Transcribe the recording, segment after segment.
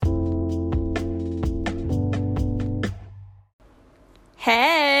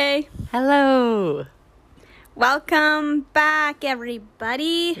Hey! Hello. Welcome back,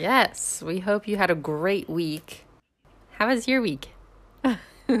 everybody. Yes, we hope you had a great week. How was your week?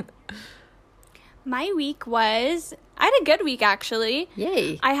 My week I had a good week, actually.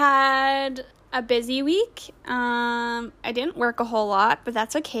 Yay. I had a busy week. I didn't work a whole lot, but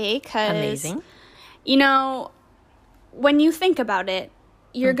that's okay, because... Amazing. You know, when you think about it,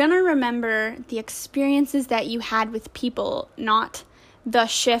 you're going to remember the experiences that you had with people, not the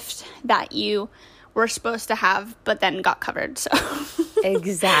shift that you were supposed to have, but then got covered. So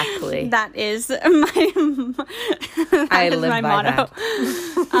Exactly. that is my I live by motto.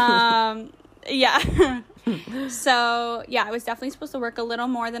 that. Yeah. So yeah, I was definitely supposed to work a little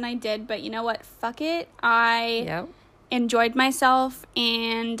more than I did, but you know what? Fuck it. I enjoyed myself,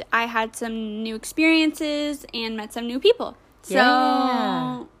 and I had some new experiences and met some new people.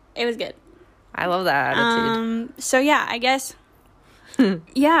 So it was good. I love that attitude. So yeah, I guess.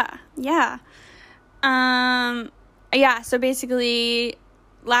 Yeah. So basically,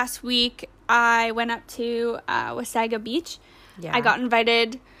 last week I went up to Wasaga Beach. Yeah. I got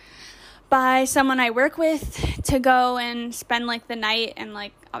invited by someone I work with to go and spend like the night and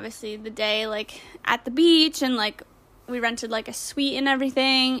like obviously the day like at the beach, and like we rented like a suite and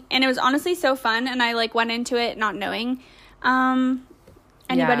everything, and it was honestly so fun. And I like went into it not knowing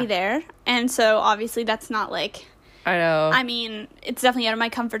anybody there, and so obviously that's not like, I know. I mean, it's definitely out of my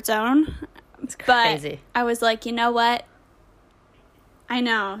comfort zone. It's crazy. But I was like, you know what? I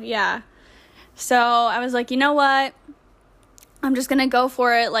know, yeah. So I was like, you know what? I'm just going to go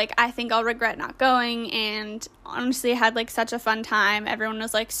for it. Like, I think I'll regret not going. And honestly, I had like such a fun time. Everyone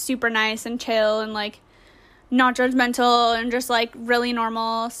was like super nice and chill and like not judgmental and just like really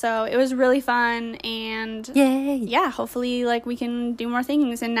normal. So it was really fun. And yay. Yeah, hopefully like we can do more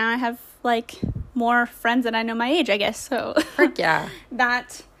things. And now I have like more friends that I know my age, I guess. So Frick yeah.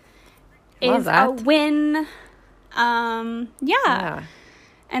 That Love is that. a win. Yeah.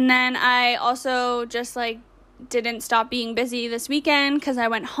 And then I also just like didn't stop being busy this weekend, because I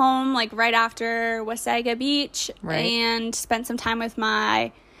went home like right after Wasaga Beach and spent some time with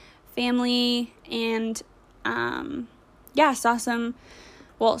my family, and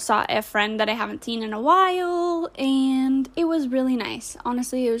saw a friend that I haven't seen in a while, and it was really nice.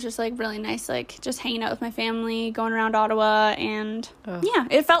 Honestly, it was just like really nice, like just hanging out with my family, going around Ottawa, and yeah,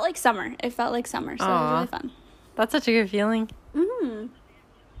 it felt like summer. So it was really fun. That's such a good feeling. Mm.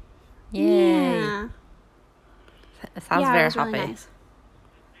 Yay. Yeah. It sounds very it was happy. really nice.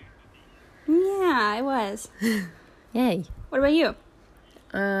 Yeah, it was. Yay. What about you?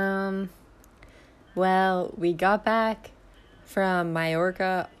 Well, we got back from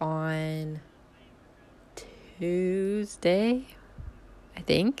Mallorca on Tuesday, I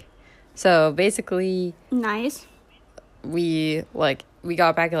think. So basically, Nice. we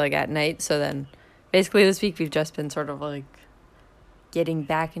got back like at night. So then basically this week we've just been sort of like getting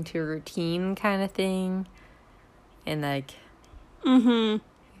back into a routine kind of thing, and like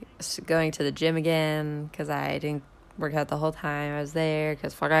going to the gym again, because I didn't work out the whole time I was there,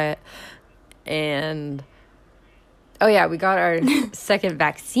 because fuck it. And we got our second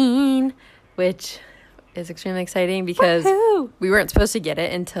vaccine, which is extremely exciting, because we weren't supposed to get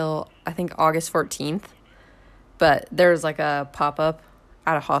it until I think August 14th, but there was like a pop-up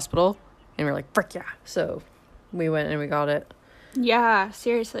at a hospital, and we were like, frick yeah. So we went and we got it. Yeah,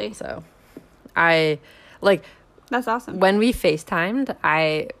 seriously. So that's awesome. When we FaceTimed,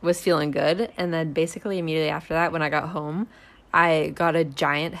 I was feeling good, and then basically immediately after that, when I got home, I got a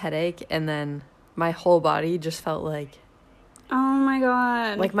giant headache, and then my whole body just felt like, oh my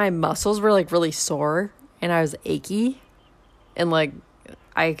god, like my muscles were like really sore, and I was achy, and like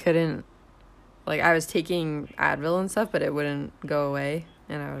I couldn't, like I was taking Advil and stuff, but it wouldn't go away,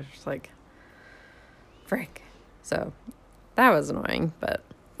 and I was just like, frick. So that was annoying, but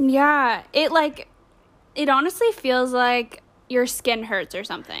yeah, it honestly feels like your skin hurts or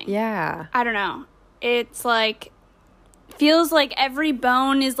something. Yeah, I don't know. It's like, feels like every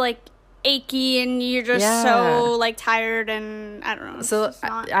bone is like achy, and you're just so like tired, and I don't know. So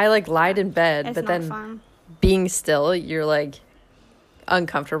I like lied in bed, but then fun. Being still, you're like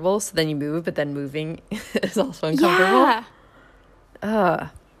uncomfortable, so then you move, but then moving is also uncomfortable. Yeah.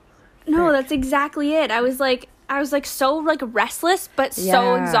 No, that's exactly it. I was like so like restless, but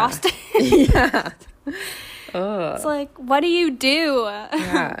so exhausted. Yeah. It's like, what do you do?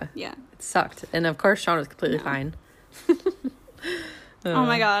 Yeah. Yeah. It sucked. And of course Sean was completely fine. Oh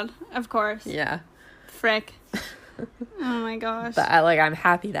my god. Of course. Yeah. Frick. Oh my gosh. But I'm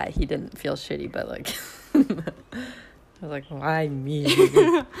happy that he didn't feel shitty, but like I was like, why me?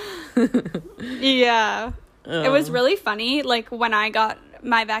 Yeah. It was really funny, like, when I got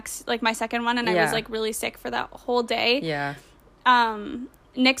my my second one, and I was, like, really sick for that whole day. Yeah.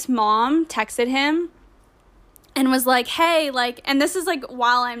 Nick's mom texted him and was like, hey, like, and this is, like,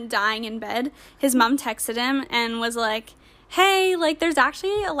 while I'm dying in bed, his mom texted him and was like, hey, like, there's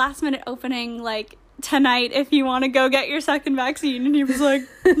actually a last-minute opening, like, tonight if you want to go get your second vaccine. And he was like,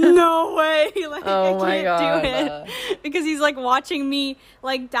 no way, like, I can't do it, because he's, like, watching me,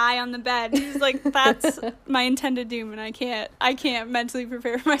 like, die on the bed. He's like, that's my intended doom, and I can't mentally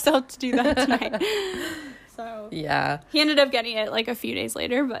prepare myself to do that tonight. So yeah, he ended up getting it, like, a few days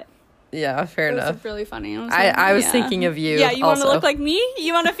later, but yeah, fair enough. It was really funny. I was thinking of you. Yeah, you want to look like me?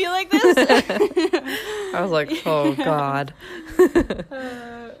 You want to feel like this? I was like, oh God.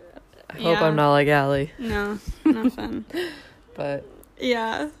 I hope I'm not like Allie. No, not fun. But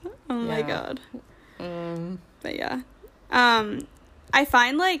yeah, oh my God. But yeah, I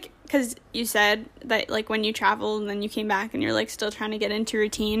find, like, because you said that, like, when you travel and then you came back and you're, like, still trying to get into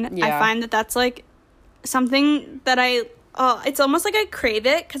routine. I find that that's, like, something that it's almost like I crave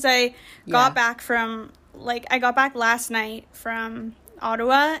it, because I got back last night from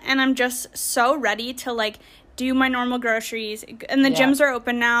Ottawa, and I'm just so ready to, like, do my normal groceries, and the gyms are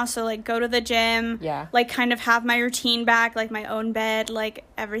open now, so, like, go to the gym, like, kind of have my routine back, like, my own bed, like,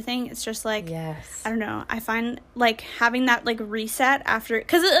 everything. It's just, like, I don't know, I find, like, having that, like, reset after,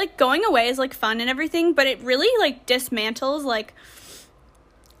 because, like, going away is, like, fun and everything, but it really, like, dismantles, like,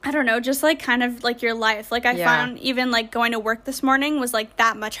 I don't know, just, like, kind of, like, your life. Like, I found even, like, going to work this morning was, like,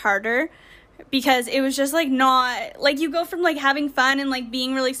 that much harder, because it was just, like, not, like, you go from, like, having fun and, like,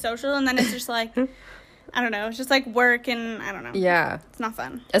 being really social, and then it's just, like, I don't know, it's just, like, work, and I don't know. Yeah. It's not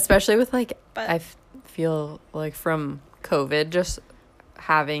fun. Especially with, like, I feel like from COVID, just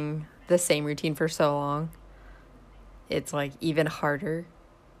having the same routine for so long, it's, like, even harder.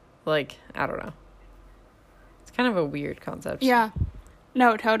 Like, I don't know. It's kind of a weird concept. Yeah.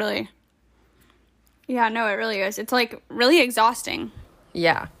 No, totally. Yeah, no, it really is. It's, like, really exhausting.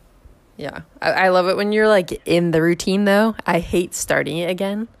 Yeah. Yeah. I love it when you're, like, in the routine, though. I hate starting it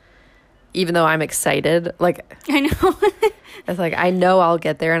again, even though I'm excited. Like, I know. It's like, I know I'll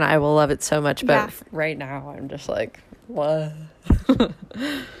get there and I will love it so much, but right now I'm just like, what?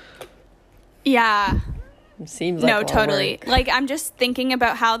 Yeah. It seems like no, totally. Work. Like, I'm just thinking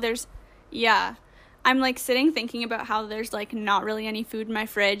about how there's, I'm, like, sitting thinking about how there's, like, not really any food in my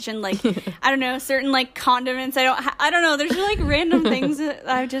fridge, and, like, I don't know, certain, like, condiments I don't know, there's, like, random things that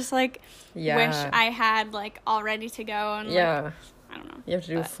I just, like, wish I had, like, all ready to go, and, like, I don't know. You have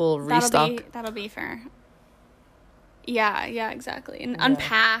to do a full restock. That'll be fair. Yeah, exactly. And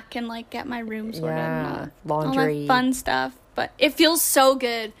unpack and, like, get my room sorted and laundry. All that fun stuff. But it feels so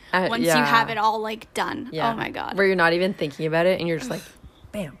good once you have it all, like, done. Yeah. Oh, my God. Where you're not even thinking about it, and you're just like,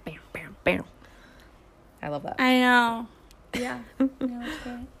 bam, bam, bam, bam. I love that. I know. Yeah. That's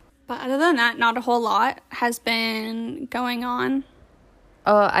great. But other than that, not a whole lot has been going on.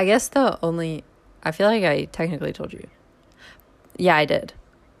 I guess I feel like I technically told you. Yeah, I did.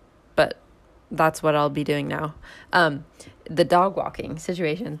 But that's what I'll be doing now. The dog walking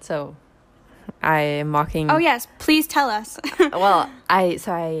situation. So I am walking. Oh, yes. Please tell us. Well, I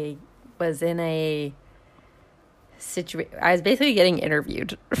was in a situation. I was basically getting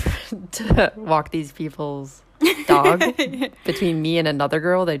interviewed to walk these people's dog between me and another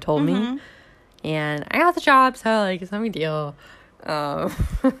girl. They told me. And I got the job, so, like, it's no big deal. Oh,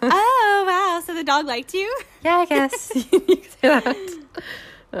 wow. So the dog liked you? Yeah, I guess. You could say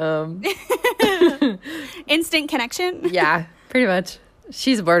that. Instant connection? Yeah, pretty much.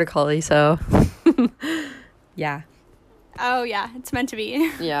 She's a border collie, so yeah. Oh, yeah, it's meant to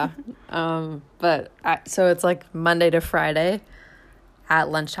be. Yeah. But so it's like Monday to Friday at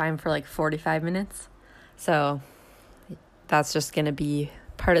lunchtime for like 45 minutes. So that's just going to be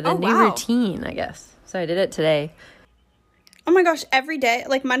part of the new routine, I guess. So I did it today. Oh my gosh, every day?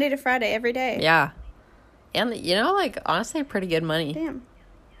 Like Monday to Friday, every day? Yeah. And, you know, like, honestly, pretty good money. Damn.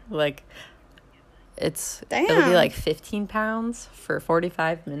 Like, it'll be like 15 pounds for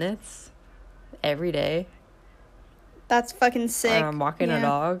 45 minutes every day. That's fucking sick. I'm walking a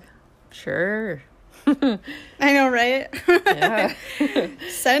dog. Sure. I know, right? Yeah.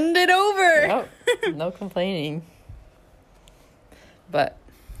 Send it over. No complaining. But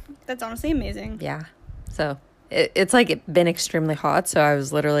that's honestly amazing. Yeah. So it's like been extremely hot. So I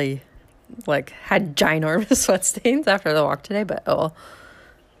was literally like had ginormous sweat stains after the walk today. But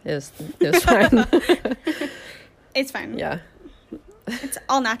it was fine. It's fine. Yeah. It's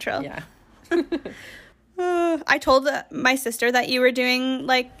all natural. Yeah. I told my sister that you were doing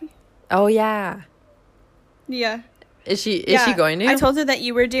like. Oh yeah. Yeah. Is she going to? I told her that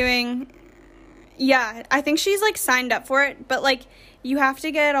you were doing. Yeah, I think she's, like, signed up for it, but, like, you have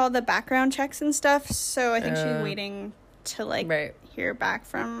to get all the background checks and stuff, so I think she's waiting to, like, Right. hear back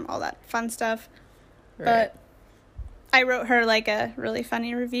from all that fun stuff. Right. But I wrote her, like, a really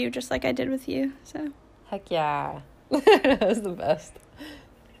funny review, just like I did with you, so. Heck yeah. That was the best.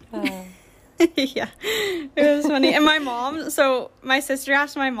 Yeah, it was funny. And my sister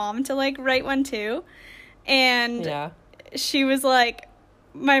asked my mom to, like, write one, too, and she was, like,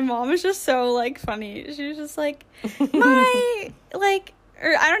 my mom was just so, like, funny. She was just like, my, like,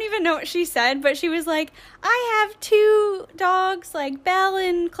 or I don't even know what she said, but she was like, I have 2 dogs, like, Belle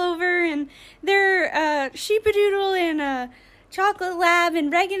and Clover, and they're Sheepadoodle and a Chocolate Lab,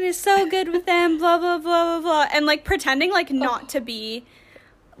 and Reagan is so good with them, blah, blah, blah, blah, blah, and, like, pretending, like, not to be,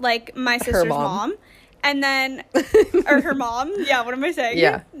 like, my sister's mom. And then, or her mom, yeah, what am I saying?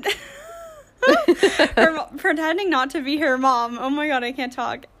 Yeah. Pretending not to be her mom. Oh my god, I can't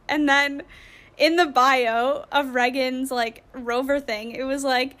talk. And then in the bio of Reagan's, like, Rover thing, it was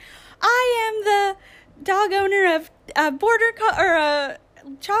like, I am the dog owner of a a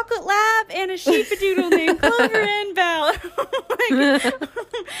Chocolate Lab and a Sheepadoodle named Clover and Belle.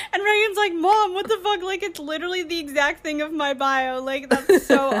 And Reagan's like, Mom, what the fuck? Like, it's literally the exact thing of my bio. Like, that's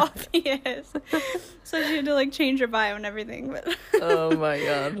so obvious. So she had to, like, change her bio and everything. But oh my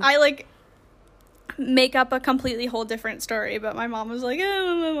god. I, like, make up a completely whole different story, but my mom was like,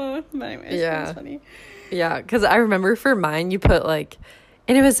 but anyways, yeah, it's funny. Yeah, because I remember for mine you put, like,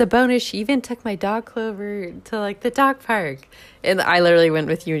 and it was a bonus, she even took my dog Clover to, like, the dog park, and I literally went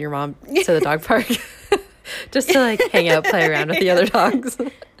with you and your mom to the dog park just to, like, hang out, play around with the other dogs,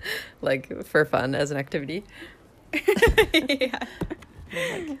 like, for fun as an activity.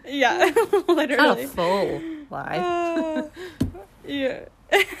 Yeah, literally. Not a full lie. Yeah.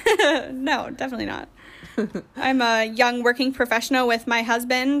 No, definitely not. I'm a young working professional with my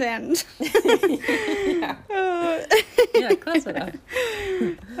husband, and yeah, close enough.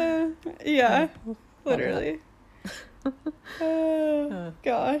 Yeah, literally. Oh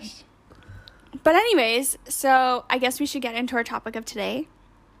gosh. But anyways, so I guess we should get into our topic of today.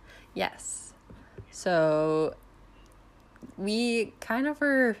 Yes. So we kind of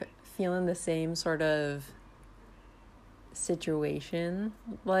were feeling the same sort of situation,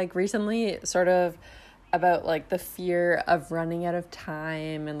 like, recently, sort of about, like, the fear of running out of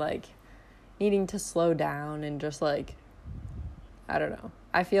time and, like, needing to slow down and just, like, I don't know.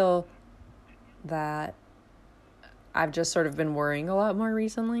 I feel that I've just sort of been worrying a lot more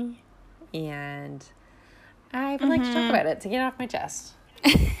recently, and I would like to talk about it to get off my chest.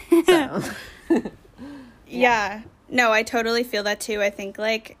 So. Yeah. No, I totally feel that too. I think,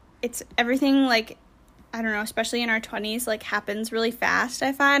 like, it's everything, like, I don't know, especially in our 20s, like, happens really fast,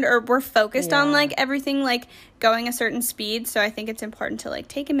 I find, or we're focused on, like, everything, like, going a certain speed, so I think it's important to, like,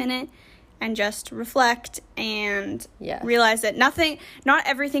 take a minute and just reflect and realize that not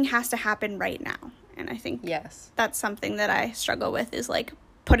everything has to happen right now, and I think that's something that I struggle with, is, like,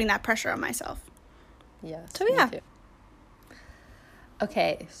 putting that pressure on myself. Yes. So, yeah.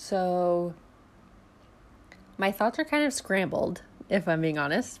 Okay, so my thoughts are kind of scrambled, if I'm being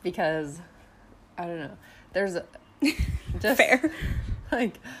honest, because I don't know. There's just fair.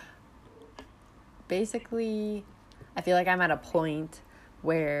 Like, basically, I feel like I'm at a point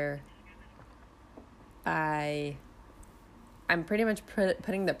where I'm pretty much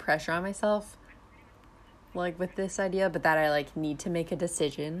putting the pressure on myself, like, with this idea, but that I, like, need to make a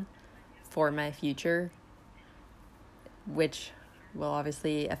decision for my future, which will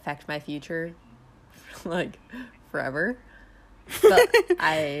obviously affect my future, like, forever. But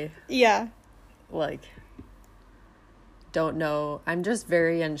I like, don't know. I'm just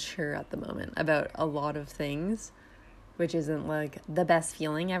very unsure at the moment about a lot of things, which isn't, like, the best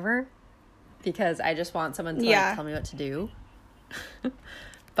feeling ever, because I just want someone to like, tell me what to do. But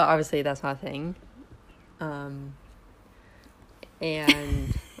obviously that's not a thing. And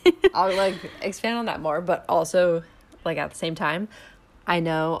I'll, like, expand on that more, but also, like, at the same time, I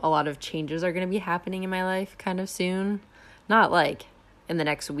know a lot of changes are going to be happening in my life kind of soon. Not, like, in the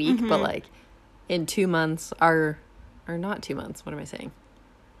next week, but, like, in 2 months, or not 2 months, what am I saying?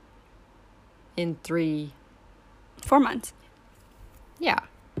 In 4 months. Yeah.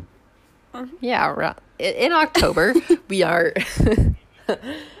 Yeah, right. In October, we are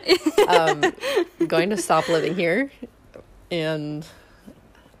going to stop living here, and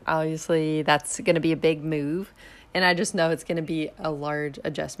obviously that's going to be a big move, and I just know it's going to be a large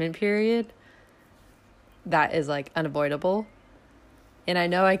adjustment period that is, like, unavoidable. And I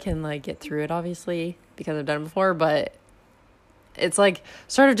know I can, like, get through it, obviously, because I've done it before, but it's, like,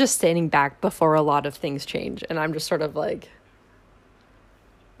 sort of just standing back before a lot of things change. And I'm just sort of, like,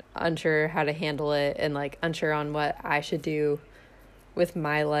 unsure how to handle it and like unsure on what I should do with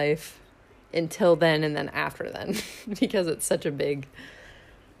my life until then and then after then because it's such a big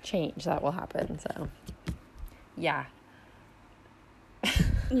change that will happen. So yeah.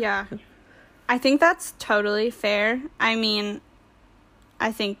 Yeah. I think that's totally fair. I mean,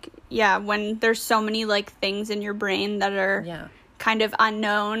 I think, yeah, when there's so many, like, things in your brain that are kind of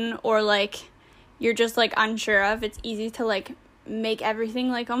unknown or, like, you're just, like, unsure of, it's easy to, like, make everything,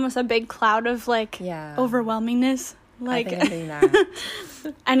 like, almost a big cloud of, like, overwhelmingness. Like, I think I'm doing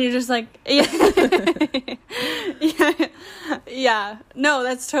that. And you're just like, yeah. No,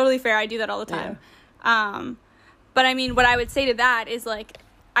 that's totally fair. I do that all the time. Yeah. But, I mean, what I would say to that is, like,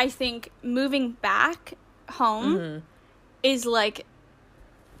 I think moving back home is, like,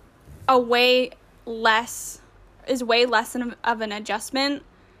 way less of an adjustment.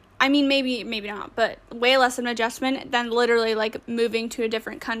 I mean, maybe not, but way less of an adjustment than literally, like, moving to a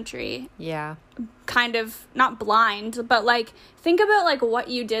different country. Yeah. Kind of, not blind, but, like, think about, like, what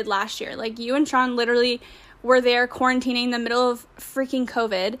you did last year. Like, you and Sean literally were there quarantining in the middle of freaking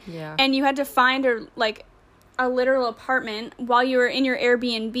COVID. Yeah. And you had to find, a literal apartment while you were in your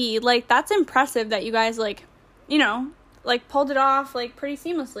Airbnb. Like, that's impressive that you guys, like, you know, like, pulled it off, like, pretty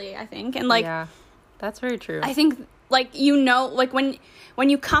seamlessly, I think. And, like... Yeah, that's very true. I think, like, you know, like, when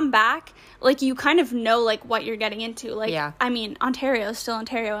you come back, like, you kind of know, like, what you're getting into. Like, I mean, Ontario is still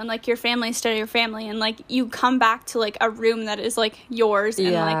Ontario, and, like, your family's still your family, and, like, you come back to, like, a room that is, like, yours,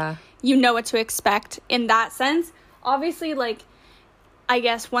 and, like, you know what to expect in that sense. Obviously, like, I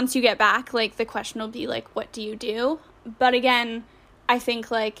guess once you get back, like, the question will be, like, what do you do? But, again, I think,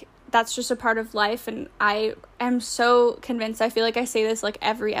 like, that's just a part of life, and I am so convinced, I feel like I say this, like,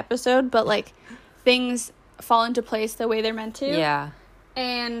 every episode, but, like, things fall into place the way they're meant to. Yeah.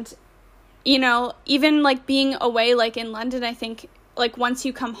 And, you know, even, like, being away, like, in London, I think, like, once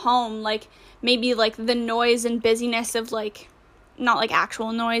you come home, like, maybe, like, the noise and busyness of, like, not, like,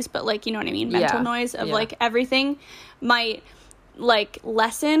 actual noise, but, like, you know what I mean, mental noise of, like, everything might, like,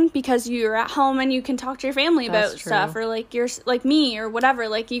 lessen because you're at home and you can talk to your family about stuff, or, like, you're, like, me or whatever,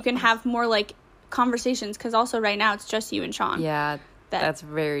 like, you can have more, like, conversations, because also right now it's just you and Sean. Yeah, that's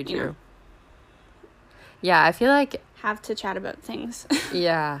very true. You know, yeah, I feel like... have to chat about things.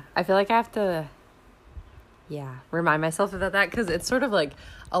 Yeah, I feel like I have to, remind myself about that, because it's sort of, like,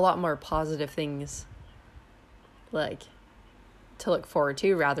 a lot more positive things, like, to look forward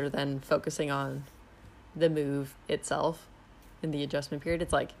to, rather than focusing on the move itself in the adjustment period.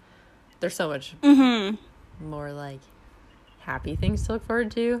 It's, like, there's so much more, like, happy things to look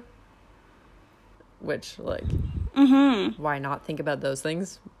forward to, which, like, why not think about those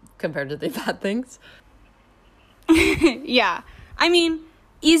things compared to the bad things? Yeah. I mean,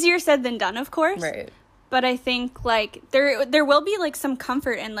 easier said than done, of course. Right. But I think, like, there will be, like, some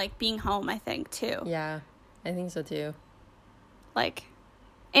comfort in, like, being home, I think, too. Yeah, I think so, too. Like,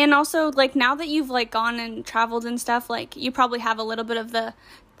 and also, like, now that you've, like, gone and traveled and stuff, like, you probably have a little bit of the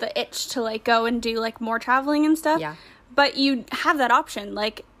itch to, like, go and do, like, more traveling and stuff. Yeah. But you have that option.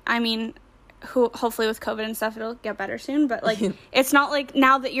 Like, I mean... hopefully with COVID and stuff it'll get better soon, but, like, it's not like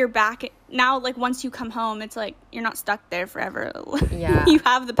now that you're back now, like, once you come home, it's like you're not stuck there forever. Yeah. You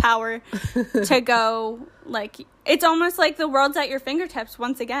have the power to go, like, it's almost like the world's at your fingertips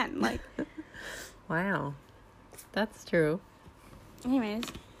once again, like. Wow, that's true. Anyways,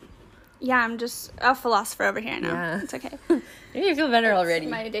 yeah, I'm just a philosopher over here now. Yeah. It's okay. Maybe you feel better already.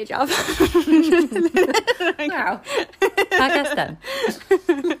 It's my day job. Wow. Podcast done.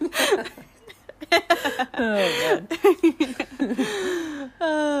 Oh,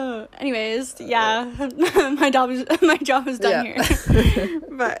 God. Anyways, yeah, my job is done here.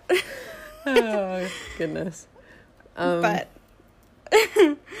 But oh goodness. But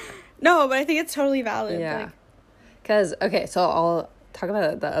no, but I think it's totally valid. Yeah. Because so I'll talk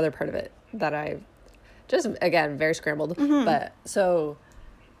about the other part of it that I just, again, very scrambled. But so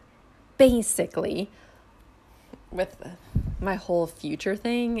basically, with my whole future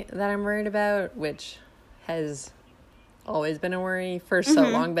thing that I'm worried about, which has always been a worry for so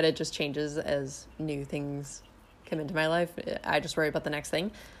long, but it just changes as new things come into my life. I just worry about the next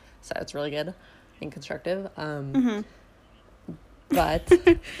thing, so it's really good and constructive. But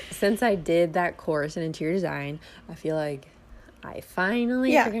since I did that course in interior design, I feel like I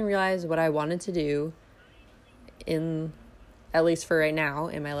finally freaking realized what I wanted to do, in, at least for right now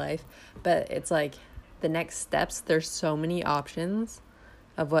in my life. But it's like the next steps, there's so many options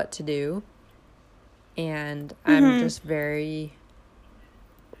of what to do, and I'm just very,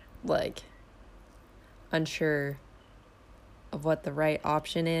 like, unsure of what the right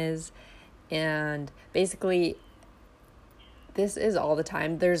option is. And basically this is all the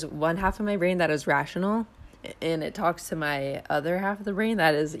time. There's one half of my brain that is rational, and it talks to my other half of the brain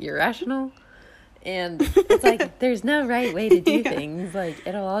that is irrational. And it's like, there's no right way to do things. Like,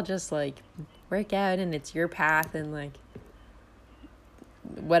 it'll all just, like, work out, and it's your path, and, like,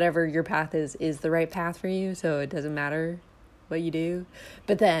 whatever your path is the right path for you, so it doesn't matter what you do.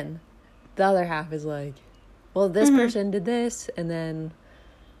 But then the other half is like, well, this person did this, and then,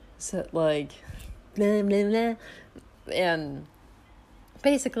 so, like, blah, blah, blah. And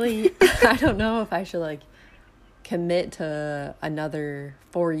basically, I don't know if I should, like, commit to another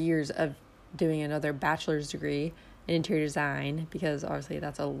 4 years of doing another bachelor's degree in interior design, because obviously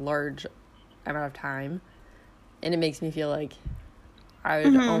that's a large amount of time, and it makes me feel like I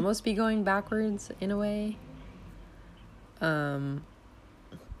would almost be going backwards in a way.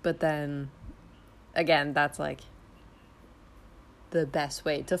 But then again, that's like the best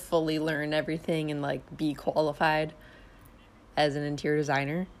way to fully learn everything and like be qualified as an interior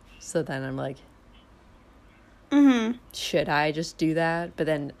designer. So then I'm like, should I just do that? But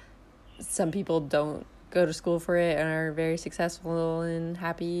then some people don't go to school for it and are very successful and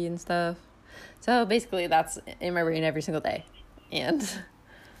happy and stuff. So basically that's in my brain every single day. And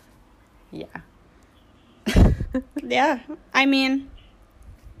yeah. Yeah. I mean,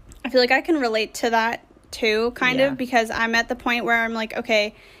 I feel like I can relate to that too, kind of, because I'm at the point where I'm like,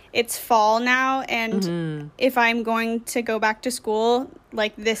 okay, it's fall now, and if I'm going to go back to school,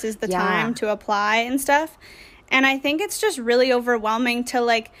 like, this is the time to apply and stuff. And I think it's just really overwhelming to,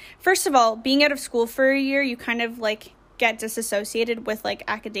 like, first of all, being out of school for a year, you kind of, like, get disassociated with, like,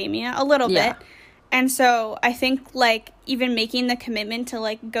 academia a little bit. And so I think, like, even making the commitment to,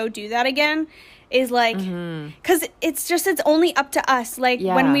 like, go do that again is, like, because it's only up to us. Like,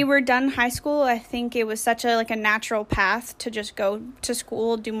 when we were done high school, I think it was such a, like, a natural path to just go to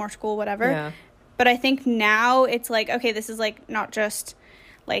school, do more school, whatever. But I think now it's, like, okay, this is, like, not just,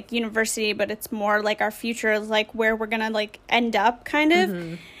 like, university, but it's more, like, our future is, like, where we're gonna, like, end up, kind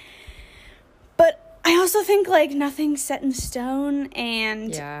of. But I also think, like, nothing's set in stone,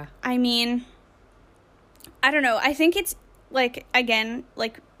 and, I mean, I don't know. I think it's, like, again,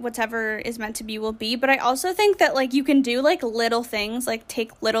 like, whatever is meant to be will be. But I also think that, like, you can do, like, little things, like,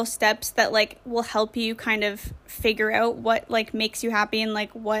 take little steps that, like, will help you kind of figure out what, like, makes you happy and,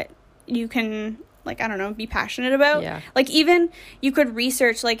 like, what you can, like, I don't know, be passionate about. Like, even you could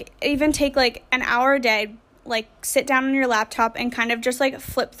research, like, even take, like, an hour a day, like, sit down on your laptop and kind of just, like,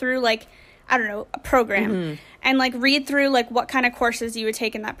 flip through, like, I don't know, a program. And, like, read through, like, what kind of courses you would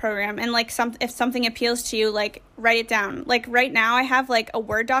take in that program. And, like, if something appeals to you, like, write it down. Like, right now I have, like, a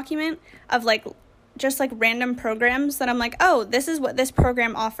Word document of, like, just, like, random programs that I'm like, oh, this is what this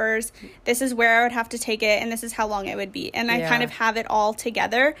program offers. This is where I would have to take it. And this is how long it would be. And I kind of have it all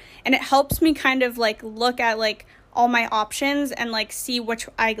together. And it helps me kind of, like, look at, like, all my options and, like, see which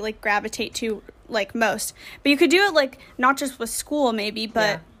I, like, gravitate to, like, most. But you could do it, like, not just with school maybe,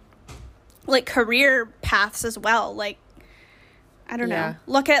 but like, career paths as well. Like, I don't know.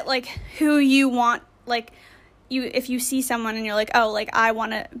 Look at, like, who you want, like, if you see someone and you're like, oh, like, I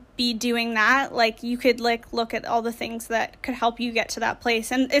want to be doing that, like, you could, like, look at all the things that could help you get to that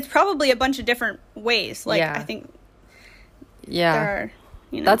place. And it's probably a bunch of different ways. Like, I think there are,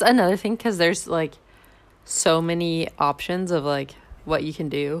 you know. That's another thing, because there's, like, so many options of, like, what you can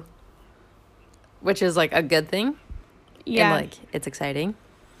do, which is, like, a good thing. And, like, it's exciting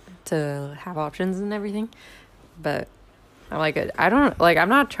to have options and everything, but I'm like, I'm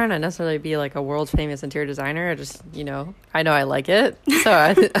not trying to necessarily be like a world famous interior designer. I just, you know I like it, so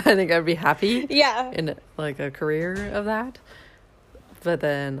I think I'd be happy in like a career of that. But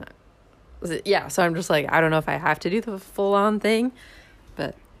then so I'm just like, I don't know if I have to do the full on thing,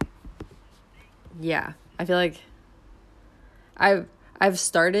 but I feel like I've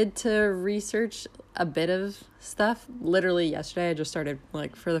started to research a bit of stuff. Literally yesterday I just started,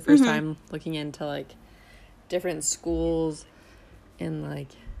 like, for the first time looking into, like, different schools and, like,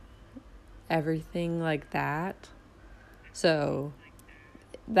 everything like that. So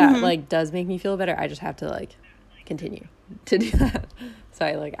that like does make me feel better. I just have to, like, continue to do that. So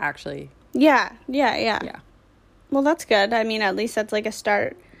I, like, actually yeah well, that's good. I mean, at least that's, like, a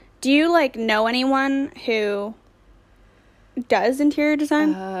start. Do you, like, know anyone who does interior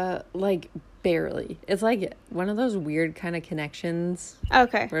design? Like, barely. It's like one of those weird kind of connections.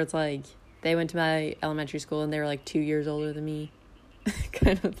 Okay. Where it's like they went to my elementary school and they were like 2 years older than me,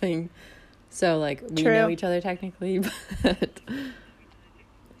 kind of thing. So, like, we know each other technically, but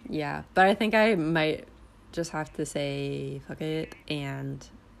but I think I might just have to say fuck it and,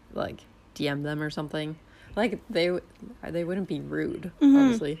 like, DM them or something. Like, they wouldn't be rude,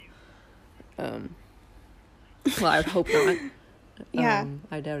 obviously. Well, I would hope not. Yeah.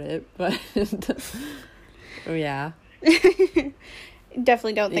 I doubt it, but yeah.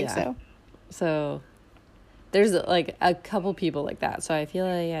 Definitely don't think Yeah. so. So there's like a couple people like that. So I feel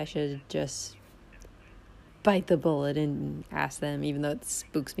like I should just bite the bullet and ask them, even though it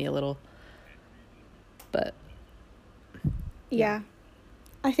spooks me a little. But yeah.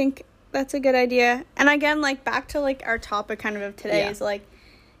 I think that's a good idea. And again, like back to like our topic kind of today is like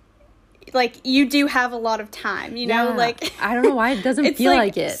you do have a lot of time, you know, like I don't know why it doesn't feel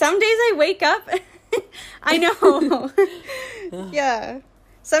like it. Some days I wake up I know. Yeah.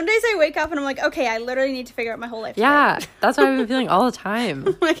 Some days I wake up and I'm like, okay, I literally need to figure out my whole life today. That's what I've been feeling all the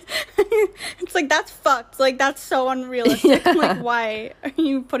time. Like it's like that's fucked. Like that's so unrealistic. I'm like, why are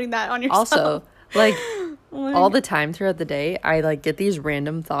you putting that on yourself? Also, like all the time throughout the day, I like get these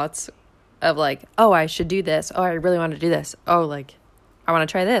random thoughts of like, oh, I should do this. Oh, I really want to do this. Oh, like I want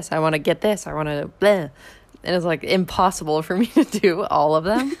to try this. I want to get this. I want to blah. And it's like impossible for me to do all of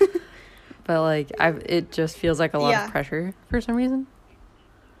them. But like it just feels like a lot of pressure for some reason.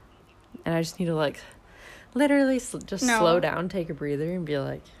 And I just need to like literally slow down, take a breather and be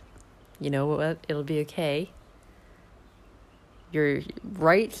like, you know what? It'll be okay. You're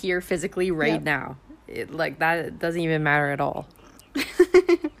right here physically right now. Like that doesn't even matter at all.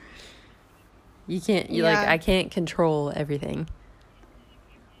 You can't like I can't control everything.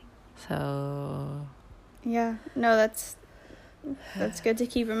 So yeah, no, that's good to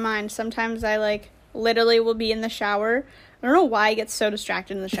keep in mind. Sometimes I like literally will be in the shower. I don't know why I get so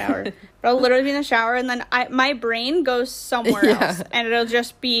distracted in the shower, but I'll literally be in the shower and then my brain goes somewhere else and it'll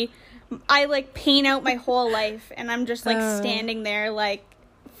just be, I like paint out my whole life and I'm just like standing there like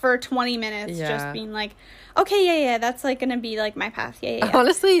for 20 minutes just being like, okay, yeah, that's like gonna be like my path. Yeah.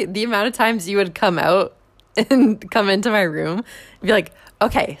 Honestly, the amount of times you would come out and come into my room and be like,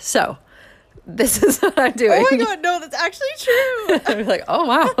 okay, so this is what I'm doing. Oh my god, no, that's actually true. I'd be like, oh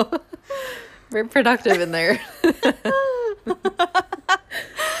wow. Very productive in there.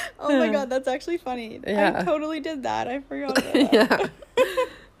 Oh my god, that's actually funny. Yeah. I totally did that. I forgot about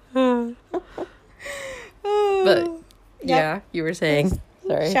that. But you were saying.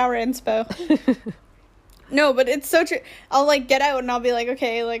 Sorry. Shower inspo. No, but it's so true. I'll like get out and I'll be like,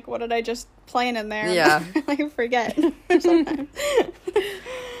 okay, like what did I just plan in there? Yeah. I forget sometimes.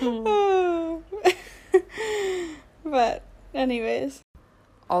 But anyways.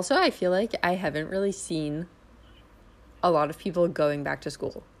 Also, I feel like I haven't really seen a lot of people going back to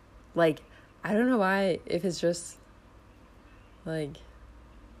school. Like, I don't know why, if it's just, like,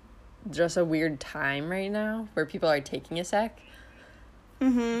 just a weird time right now where people are taking a sec.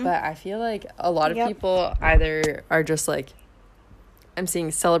 Mm-hmm. But I feel like a lot of people either are just, like, I'm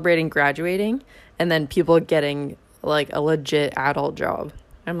seeing celebrating graduating and then people getting, like, a legit adult job.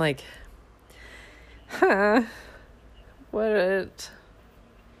 I'm like, what...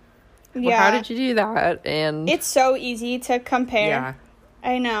 Well, how did you do that? And it's so easy to compare. Yeah.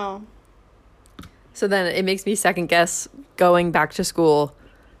 I know. So then it makes me second guess going back to school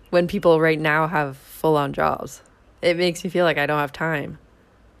when people right now have full-on jobs. It makes me feel like I don't have time.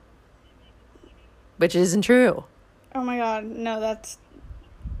 Which isn't true. Oh my god, no, that's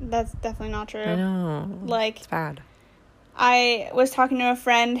definitely not true. I know. Like, it's bad. I was talking to a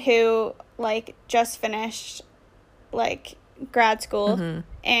friend who like just finished like grad school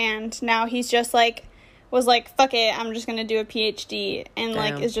and now he's just like was like, fuck it, I'm just gonna do a PhD and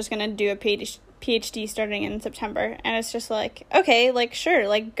like is just gonna do a PhD starting in September. And it's just like, okay, like sure,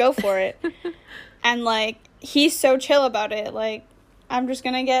 like go for it. And like he's so chill about it, like I'm just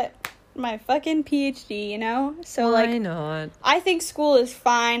gonna get my fucking PhD, you know? So Why like not? I think school is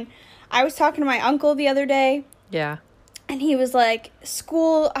fine. I was talking to my uncle the other day. Yeah. And he was like,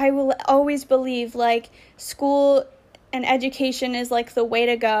 school, I will always believe, like, school and education is, like, the way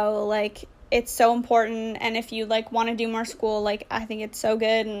to go. Like, it's so important. And if you, like, want to do more school, like, I think it's so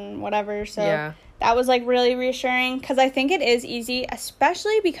good and whatever. So that was, like, really reassuring. Because I think it is easy,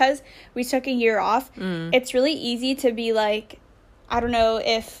 especially because we took a year off. It's really easy to be, like, I don't know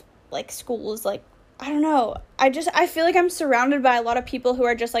if, like, school is, like, I don't know. I feel like I'm surrounded by a lot of people who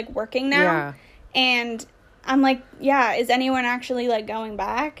are just, like, working now. Yeah. And I'm like, yeah, is anyone actually, like, going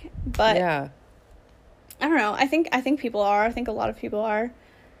back? But I don't know. I think people are. I think a lot of people are.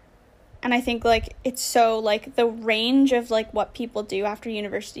 And I think, like, it's so, like, the range of, like, what people do after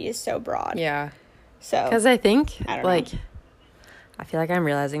university is so broad. Yeah. So. Because I think, I like, know. I feel like I'm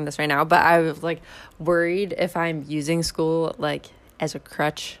realizing this right now, but I was, like, worried if I'm using school, like, as a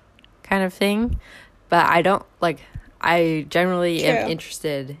crutch kind of thing. But I don't, like, I generally am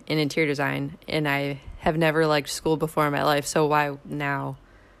interested in interior design, and I have never liked school before in my life, so why now?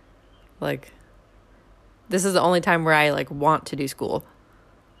 Like, this is the only time where I, like, want to do school.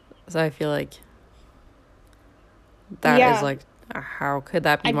 So I feel like that is, like, how could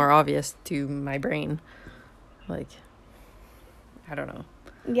that be more obvious to my brain? Like, I don't know.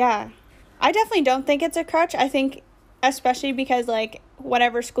 Yeah. I definitely don't think it's a crutch. I think, especially because, like,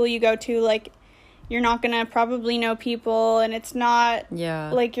 whatever school you go to, like, you're not going to probably know people, and it's not,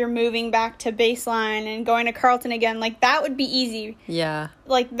 like, you're moving back to baseline and going to Carleton again. Like, that would be easy. Yeah.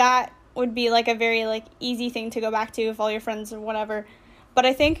 Like, that would be, like, a very, like, easy thing to go back to if all your friends or whatever. But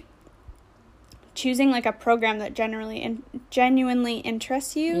I think choosing, like, a program that genuinely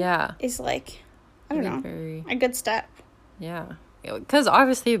interests you is, like, I don't know, a good step. Yeah. Because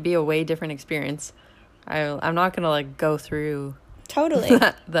obviously it would be a way different experience. I'm not going to, like, go through totally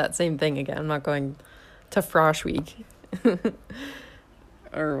that same thing again. I'm not going to Frosh Week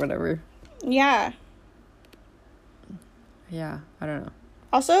or whatever. Yeah. Yeah, I don't know.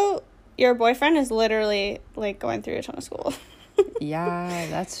 Also, your boyfriend is literally, like, going through a ton of school. Yeah,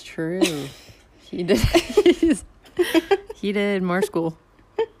 that's true. He did. He did more school.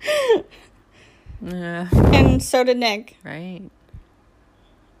 Yeah. And so did Nick. Right.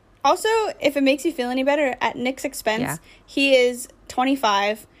 Also, if it makes you feel any better, at Nick's expense, he is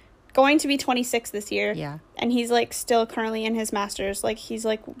 25, going to be 26 this year. Yeah. And he's, like, still currently in his master's. Like, he's,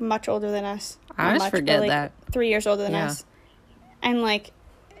 like, much older than us. I always forget that. 3 years older than us. And, like,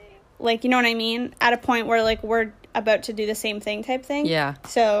 you know what I mean? At a point where, like, we're about to do the same thing type thing. Yeah.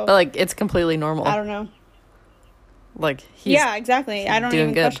 So. But, like, it's completely normal. I don't know. Like, he's yeah, exactly. I don't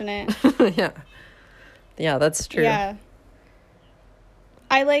even question it. Yeah. Yeah, that's true. Yeah.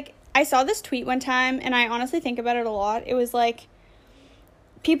 I saw this tweet one time, and I honestly think about it a lot. It was, like,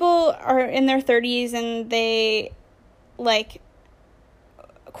 people are in their 30s, and they, like,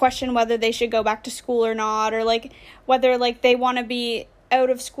 question whether they should go back to school or not, or, like, whether, like, they want to be out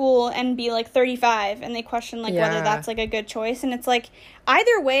of school and be, like, 35, and they question, like, whether that's, like, a good choice. And it's, like,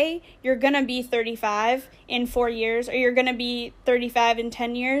 either way, you're gonna be 35 in 4 years, or you're gonna be 35 in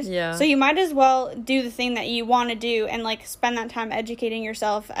 10 years. Yeah. So you might as well do the thing that you want to do and, like, spend that time educating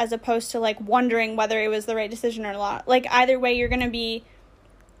yourself, as opposed to, like, wondering whether it was the right decision or not. Like, either way, you're gonna be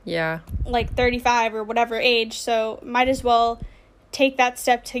like 35 or whatever age, so might as well take that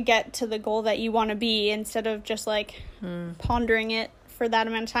step to get to the goal that you want to be, instead of just, like, pondering it for that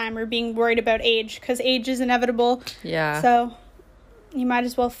amount of time, or being worried about age, because age is inevitable. Yeah. So you might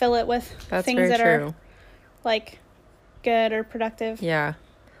as well fill it with things that are, like, good or productive. Yeah.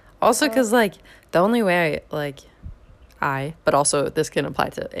 Also, because, like, the only way but also this can apply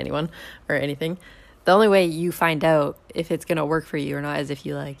to anyone or anything, the only way you find out if it's going to work for you or not is if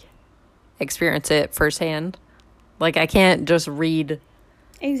you, like, experience it firsthand. Like, I can't just read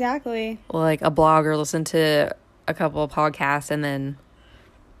exactly, like, a blog or listen to a couple of podcasts and then,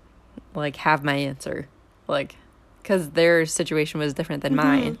 like, have my answer. Like, because their situation was different than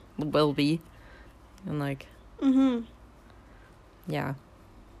mine will be. And, like, yeah.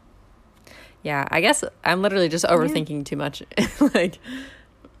 Yeah, I guess I'm literally just overthinking too much. Like,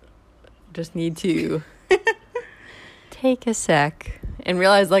 just need to take a sec and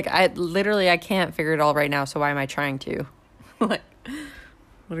realize, like, I can't figure it all right now, so why am I trying to? Like,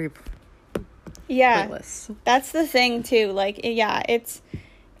 what are you... Yeah, pointless. That's the thing, too. Like, it's...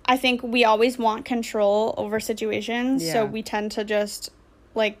 I think we always want control over situations, so we tend to just,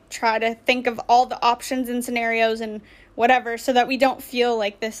 like, try to think of all the options and scenarios and whatever, so that we don't feel,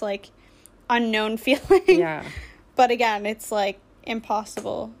 like, this, like, unknown feeling. Yeah. But, again, it's, like,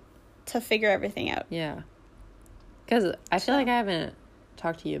 impossible to figure everything out. Yeah. Because I feel like I haven't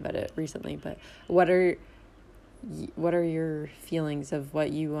talked to you about it recently, but what are your feelings of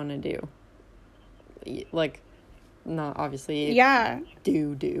what you want to do? Like, not obviously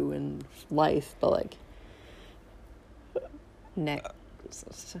do in life, but, like,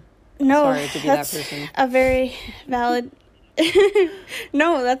 next. No, sorry to be that's that person. A very valid...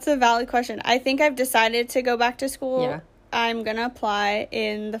 No, that's a valid question. I think I've decided to go back to school. Yeah. I'm going to apply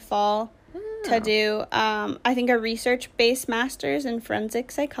in the fall to do, I think, a research-based master's in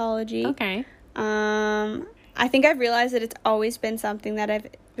forensic psychology. Okay. I think I've realized that it's always been something that I've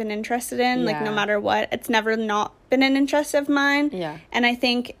been interested in, like, no matter what. It's never not been an interest of mine. Yeah. And I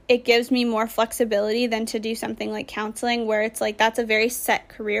think it gives me more flexibility than to do something like counseling, where it's, like, that's a very set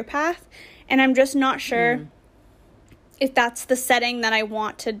career path. And I'm just not sure if that's the setting that I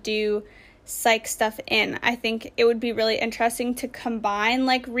want to do psych stuff in. I think it would be really interesting to combine,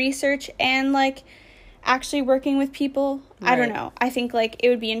 like, research and, like, actually working with people. Right. I don't know. I think, like, it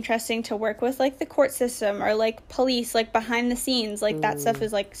would be interesting to work with, like, the court system or, like, police, like, behind the scenes. Like, that stuff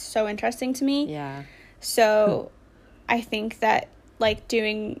is, like, so interesting to me. Yeah. So I think that like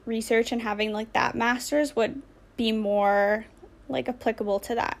doing research and having like that master's would be more like applicable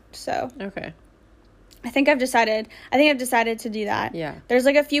to that. So Okay. I think I've decided to do that. Yeah. There's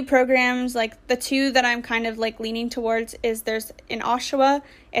like a few programs, like the two that I'm kind of like leaning towards is there's in Oshawa,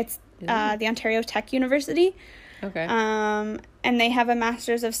 it's the Ontario Tech University. Okay. And they have a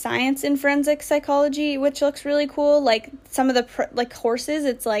Master's of Science in Forensic Psychology, which looks really cool. Like some of the like courses,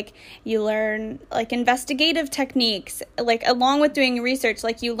 it's like you learn like investigative techniques, like along with doing research,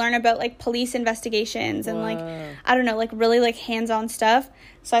 like you learn about like police investigations and like, I don't know, like really like hands-on stuff.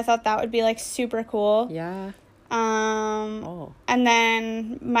 So I thought that would be like super cool. Yeah. And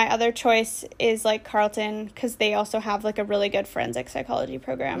then my other choice is like Carleton, because they also have like a really good forensic psychology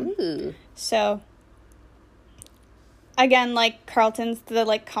program. Ooh. So again, like Carleton's the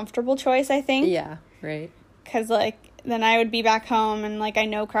like comfortable choice, I think. Yeah, right. Because like then I would be back home and like I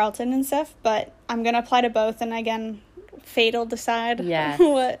know Carleton and stuff, but I'm gonna apply to both, and again, fate will decide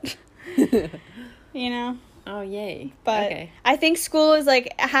what you know. Oh, yay. But okay. I think school is like,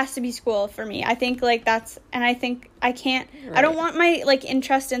 it has to be school for me. I think like that's, and I think I can't, I don't want my like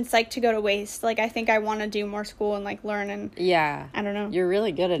interest in psych to go to waste. Like I think I want to do more school and like learn and I don't know. You're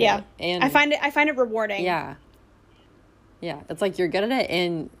really good at it. And I find it rewarding. Yeah. Yeah. It's like you're good at it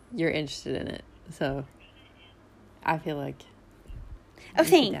and you're interested in it. So I feel like you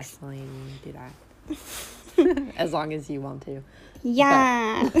should definitely do that. As long as you want to.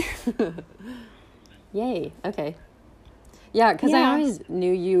 Yeah. Yay. Okay. Yeah, because I always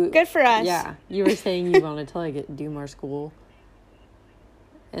knew you. Good for us. Yeah. You were saying you wanted to, like, do more school.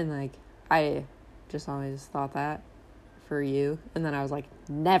 And, like, I just always thought that for you. And then I was like,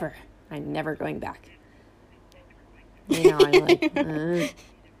 never. I'm never going back. And now I'm like,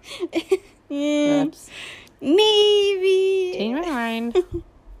 oops. Maybe. Change my mind.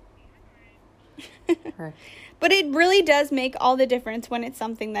 But it really does make all the difference when it's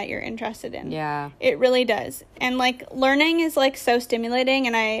something that you're interested in. Yeah. It really does. And, like, learning is, like, so stimulating.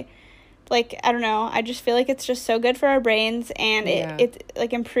 And I don't know. I just feel like it's just so good for our brains. And it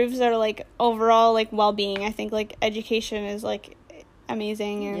like, improves our, like, overall, like, well-being. I think, like, education is, like,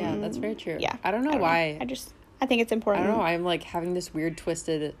 amazing. And, yeah, that's very true. Yeah. I don't know why. I think it's important. I don't know. I'm, like, having this weird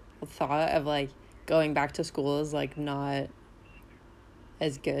twisted thought of, like, going back to school is, like, not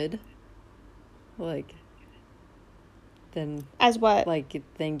as good. Like... than as what? Like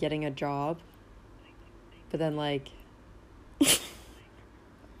than getting a job. But then like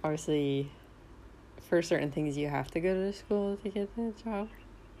obviously for certain things you have to go to school to get the job.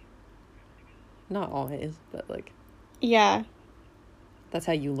 Not always, but like that's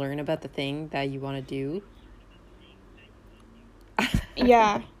how you learn about the thing that you want to do.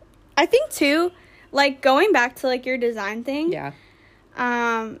 Yeah. I think too, like going back to like your design thing. Yeah.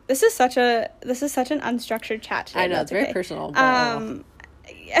 This is such an unstructured chat today. I know, it's very personal. But,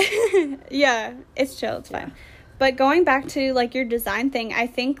 yeah, it's chill, it's fine. But going back to like your design thing, I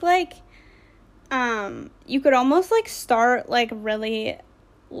think like you could almost like start like really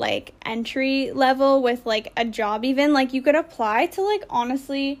like entry level with like a job, even like you could apply to like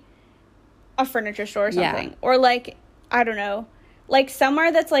honestly a furniture store or something. Or like I don't know, like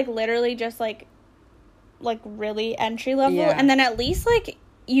somewhere that's like literally just like really entry level, and then at least like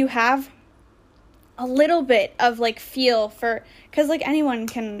you have a little bit of like feel for, because like anyone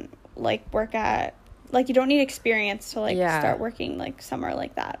can like work at, like you don't need experience to like start working like somewhere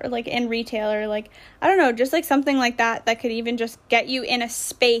like that, or like in retail, or like I don't know, just like something like that could even just get you in a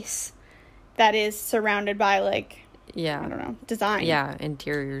space that is surrounded by like I don't know, design,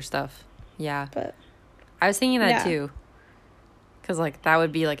 interior stuff. But I was thinking that too, because like that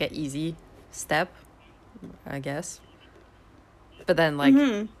would be like an easy step, I guess. But then like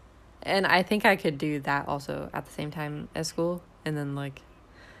and I think I could do that also at the same time as school, and then like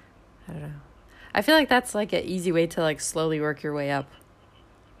I don't know, I feel like that's like an easy way to like slowly work your way up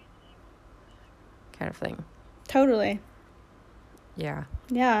kind of thing. Totally. Yeah.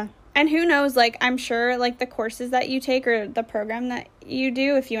 And who knows, like I'm sure like the courses that you take or the program that you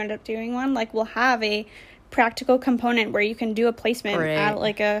do, if you end up doing one, like will have a practical component where you can do a placement at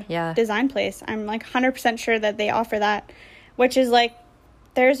like a design place. I'm like 100% sure that they offer that, which is like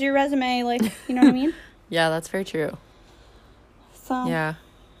there's your resume, like, you know what I mean? Yeah, that's very true. So yeah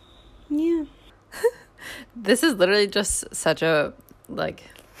this is literally just such a like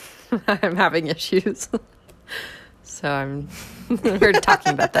I'm having issues. So we're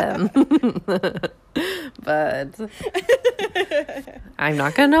talking about them. But I'm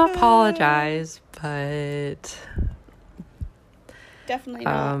not gonna apologize, but definitely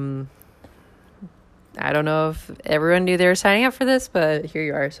not. I don't know if everyone knew they were signing up for this, but here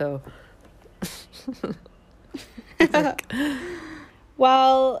you are, so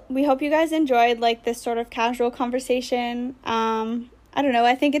Well, we hope you guys enjoyed like this sort of casual conversation. I don't know.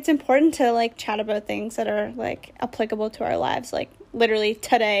 I think it's important to like chat about things that are like applicable to our lives, like literally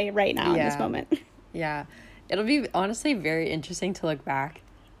today, right now, in this moment. Yeah. It'll be honestly very interesting to look back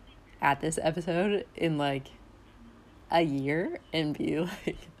at this episode in like a year and be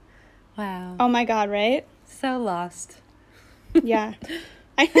like, wow. Oh my God, right? So lost. Yeah.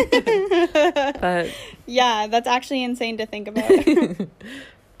 But yeah, that's actually insane to think about.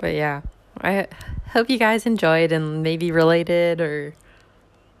 but yeah, I hope you guys enjoyed and maybe related or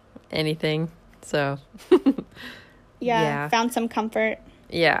anything. So yeah, found some comfort.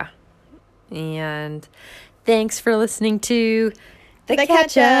 Yeah. And thanks for listening to The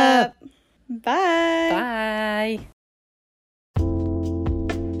Catch Up. Bye. Bye.